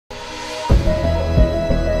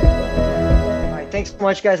Thanks so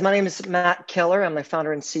much, guys. My name is Matt Keller. I'm the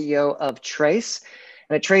founder and CEO of Trace.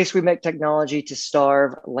 And at Trace, we make technology to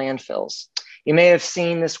starve landfills. You may have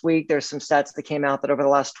seen this week, there's some stats that came out that over the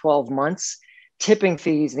last 12 months, tipping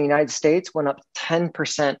fees in the United States went up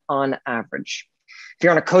 10% on average. If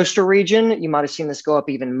you're in a coastal region, you might have seen this go up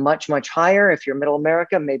even much, much higher. If you're middle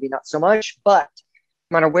America, maybe not so much. But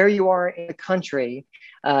no matter where you are in the country,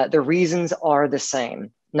 the reasons are the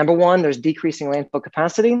same. Number one, there's decreasing landfill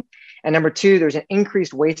capacity. And number two, there's an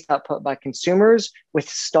increased waste output by consumers with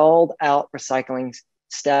stalled out recycling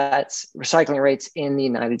rates in the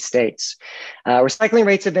United States. Recycling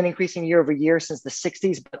rates have been increasing year over year since the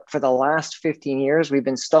 60s, but for the last 15 years, we've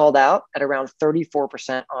been stalled out at around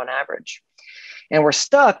 34% on average. And we're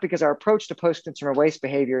stuck because our approach to post-consumer waste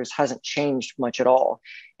behaviors hasn't changed much at all.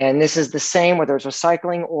 And this is the same whether it's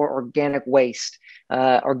recycling or organic waste.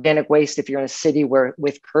 Organic waste, if you're in a city where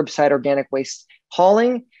with curbside organic waste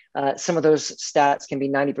hauling, some of those stats can be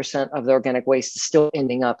 90% of the organic waste is still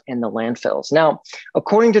ending up in the landfills. Now,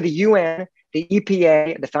 according to the UN, the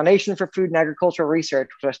EPA, the Foundation for Food and Agricultural Research,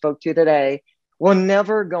 which I spoke to today, we're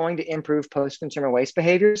never going to improve post-consumer waste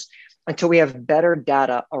behaviors until we have better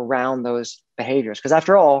data around those behaviors. Because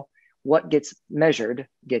after all, what gets measured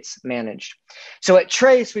gets managed. So at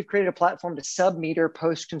Trace, we've created a platform to sub-meter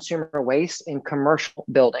post-consumer waste in commercial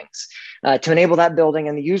buildings to enable that building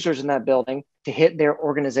and the users in that building to hit their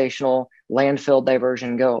organizational landfill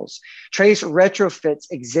diversion goals. Trace retrofits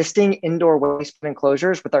existing indoor waste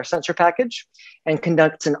enclosures with our sensor package and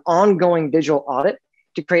conducts an ongoing digital audit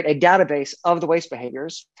to create a database of the waste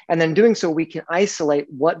behaviors. And then doing so, we can isolate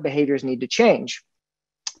what behaviors need to change.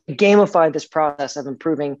 Gamify this process of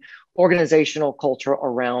improving organizational culture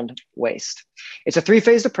around waste. It's a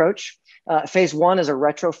three-phased approach. Phase one is a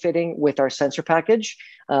retrofitting with our sensor package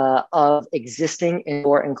of existing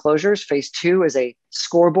indoor enclosures. Phase two is a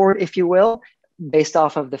scoreboard, if you will, based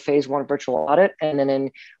off of the phase one virtual audit. And then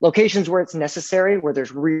in locations where it's necessary, where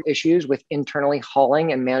there's real issues with internally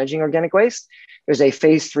hauling and managing organic waste, there's a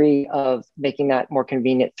phase three of making that more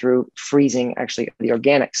convenient through freezing actually the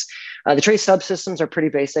organics. The Trace subsystems are pretty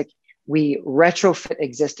basic. We retrofit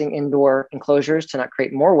existing indoor enclosures to not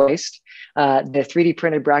create more waste. The 3D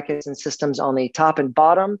printed brackets and systems on the top and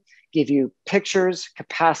bottom give you pictures,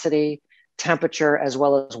 capacity, temperature, as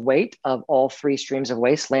well as weight of all three streams of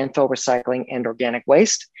waste: landfill, recycling, and organic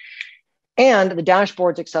waste. And the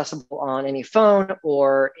dashboard's accessible on any phone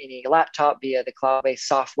or any laptop via the cloud-based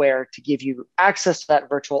software to give you access to that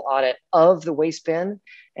virtual audit of the waste bin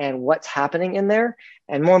and what's happening in there.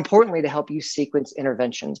 And more importantly, to help you sequence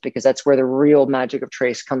interventions, because that's where the real magic of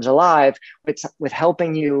Trace comes alive, with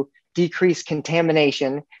helping you decrease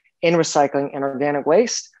contamination in recycling and organic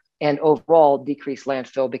waste, and overall decrease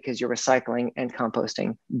landfill because you're recycling and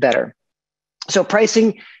composting better. So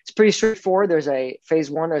pricing is pretty straightforward. There's a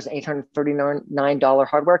phase one, there's an $839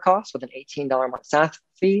 hardware cost with an $18 a month SaaS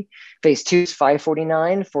fee. Phase two is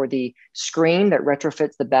 $549 for the screen that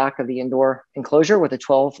retrofits the back of the indoor enclosure with a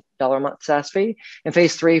 $12 a month SaaS fee. And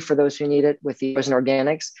phase three, for those who need it with the frozen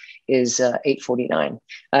organics, is $849.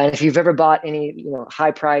 And if you've ever bought any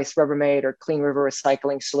high price Rubbermaid or Clean River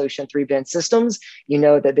recycling solution 3-bin systems, you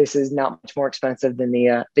know that this is not much more expensive than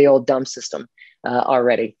the old dumb system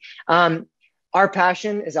already. Our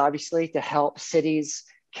passion is obviously to help cities,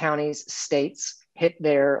 counties, states hit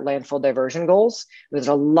their landfill diversion goals. There's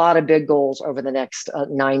a lot of big goals over the next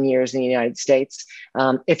 9 years in the United States.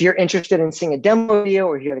 If you're interested in seeing a demo video,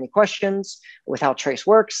 or if you have any questions with how Trace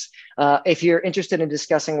works, if you're interested in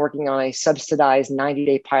discussing working on a subsidized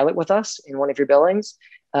 90-day pilot with us in one of your buildings,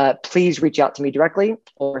 please reach out to me directly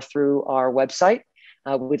or through our website.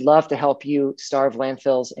 We'd love to help you starve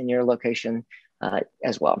landfills in your location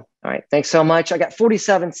as well. All right, thanks so much. I got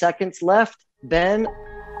 47 seconds left. Ben,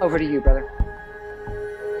 over to you, brother.